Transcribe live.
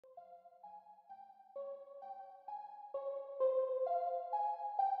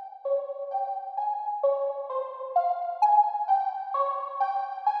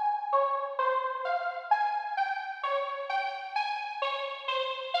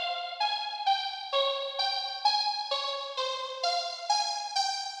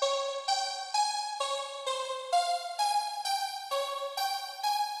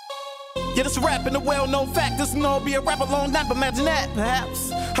Yeah, this rap and a well-known fact. This can all be a rap a long night, but imagine that.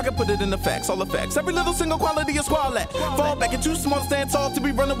 Perhaps I can put it in the facts, all the facts. Every little single quality is squalid. Fall back and too small to stand tall to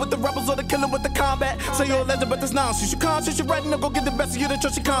be running with the rebels or the killing with the combat. Say you're a legend, but that's nonsense. You conscious, you're writing, go get the best of you to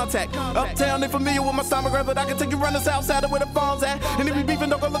trust your contact. Uptown, they familiar with my stomach, but I can take you running south side of where the farm's at. And if you beefing,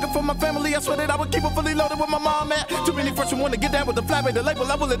 don't go looking for my family. I swear that I would keep it fully loaded with my mom at. Too many freshmen want to get down with the flatbed, the label.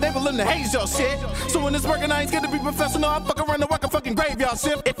 I will enable them to haze your shit. So when it's working, I ain't scared to be professional. I fuck around and work a fucking graveyard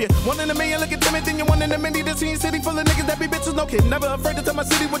shift. If you're one in a million looking timid, then you're one in a many. This scene city full of niggas that be bitches, no kid. Never afraid to tell my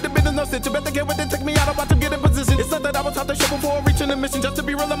city with the business, no stitch. You better get what they take me out, I'm about to get in position. It's not that I was taught to show before reaching the mission. Just to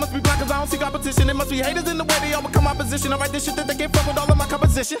be real, I must be black, cause I don't see competition. It must be haters in the way they all become opposition. I write this shit that they can't fuck with all of my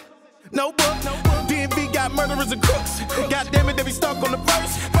composition. No book, DMV got murderers and crooks. God damn it, they be stuck on the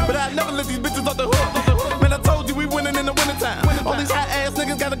verse. But I never let these bitches off the hook. Man, I told you we winning in the wintertime. All these hot ass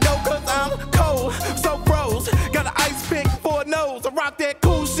niggas gotta go cause I'm cold. So froze, got an ice pick for a nose. I rock that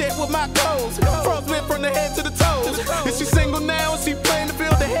cool shit with my clothes. Frostbit from the head to the toes. If she single now and she playing the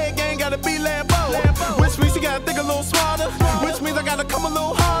field, the head gang gotta be Lambo. Which means she gotta think a little smarter. Which means I gotta come a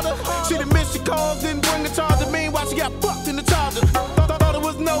little harder. She done missed your calls, didn't bring the charger. Meanwhile she got fucked in the charger. Thought it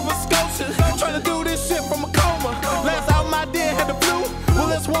was Nova Scotia. Trying to do this shit from a coma. Last out my dear had the flu. Well,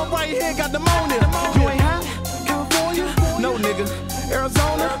 this one right here got pneumonia. You ain't hot? California? No, nigga.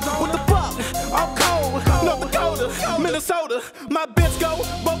 Arizona? What the fuck? I'm cold. North Dakota, Minnesota. My bitch go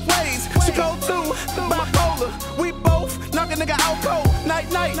both ways. She cold too. Bipolar. We both knock a nigga out cold.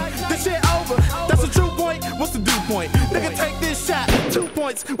 Night, night. This shit over. That's the true point. What's the dew point? Nigga, take this shot. 2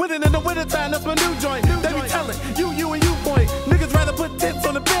 points. Winning in the wintertime. That's my new joint. They be telling you and you point. Niggas rather put tits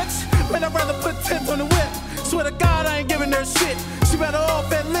on the bitch. Man, I'd rather put tits on the whip. Swear to God, I ain't giving her shit. She better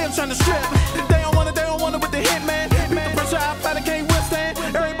off at live trying to strip. They don't want it with the hit, man. Beat the pressure I probably can't withstand.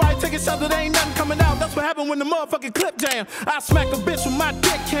 Everybody taking shots, but there ain't nothing coming out. That's what happened when the motherfucking clip jam. I smack a bitch with my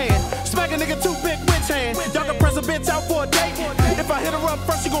dick hand. Smack a nigga toothpick which hand. Y'all can press a bitch out for a date. If I hit her up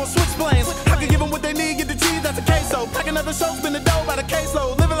first, she gon' switch lanes. I can give them what they need, get the cheese, that's a queso. Pack another show, spin the dough by the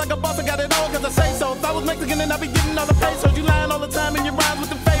caseload. Living like a boss, I got it all cause I say so. If I was Mexican, then I'd be getting all the pesos. You lying all the time in your rhymes with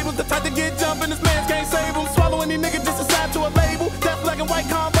the fables. The type to get jumping, this man's can't save him. Swallowing these niggas just assigned to a label. That black and white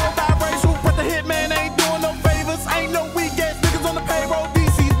combo, biracial. But the hitman ain't doing no favors. Ain't no weak ass niggas on the payroll.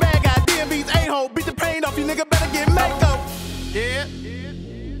 DC's bad guy, DMV's a-hole. Beat the pain off you, nigga, better get makeup. Yeah,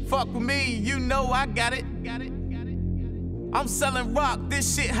 fuck with me, you know I got it. I'm selling rock,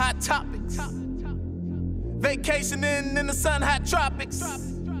 this shit hot topics. Vacationing in the sun, hot tropics.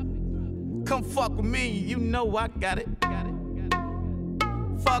 Come fuck with me, you know I got it.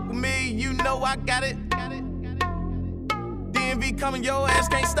 Fuck with me, you know I got it. DMV coming, your ass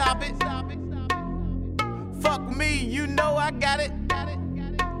can't stop it. Fuck with me, you know I got it.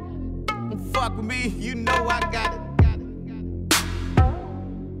 Fuck with me, you know I got it.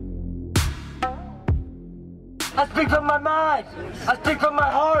 I speak from my mind. I speak from my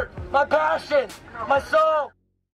heart, my passion, my soul.